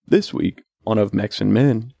This week on Of Mechs and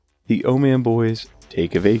Men, the O-Man boys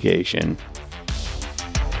take a vacation.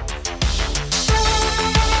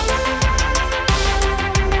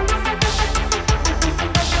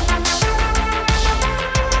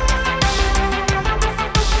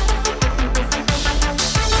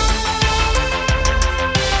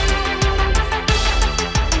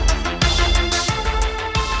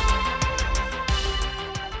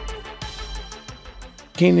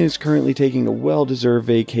 Kanan is currently taking a well-deserved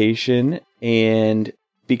vacation, and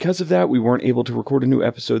because of that, we weren't able to record a new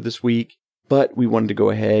episode this week, but we wanted to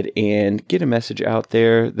go ahead and get a message out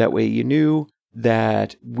there. That way you knew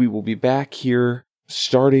that we will be back here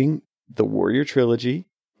starting the Warrior Trilogy.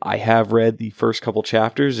 I have read the first couple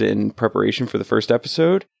chapters in preparation for the first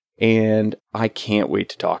episode, and I can't wait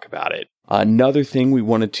to talk about it. Another thing we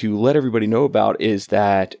wanted to let everybody know about is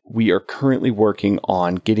that we are currently working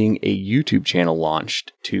on getting a YouTube channel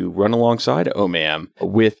launched to run alongside OMAM,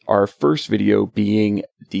 with our first video being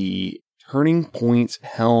the Turning Point's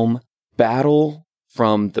Helm battle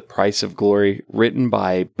from The Price of Glory, written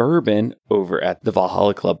by Bourbon over at the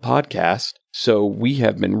Valhalla Club podcast. So we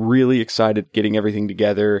have been really excited getting everything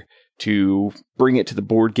together to bring it to the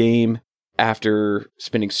board game after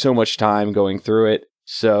spending so much time going through it.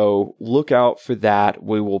 So look out for that.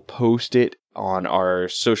 We will post it on our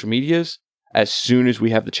social medias as soon as we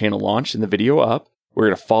have the channel launched and the video up. We're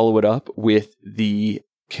going to follow it up with the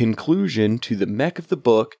conclusion to the Mech of the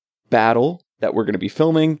Book battle that we're going to be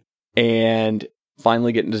filming, and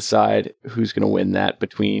finally getting to decide who's going to win that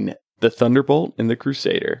between the Thunderbolt and the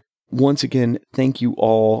Crusader. Once again, thank you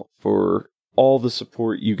all for all the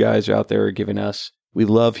support you guys out there are giving us. We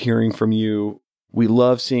love hearing from you. We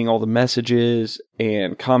love seeing all the messages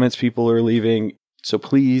and comments people are leaving. So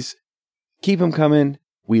please keep them coming.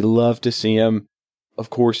 We love to see them. Of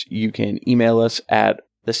course, you can email us at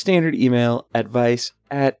the standard email,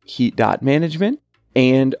 advice@heat.management,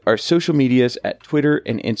 and our social medias at Twitter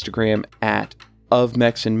and Instagram at Of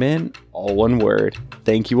Mechs and Men, all one word.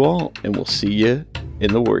 Thank you all, and we'll see you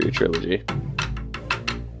in the Warrior Trilogy.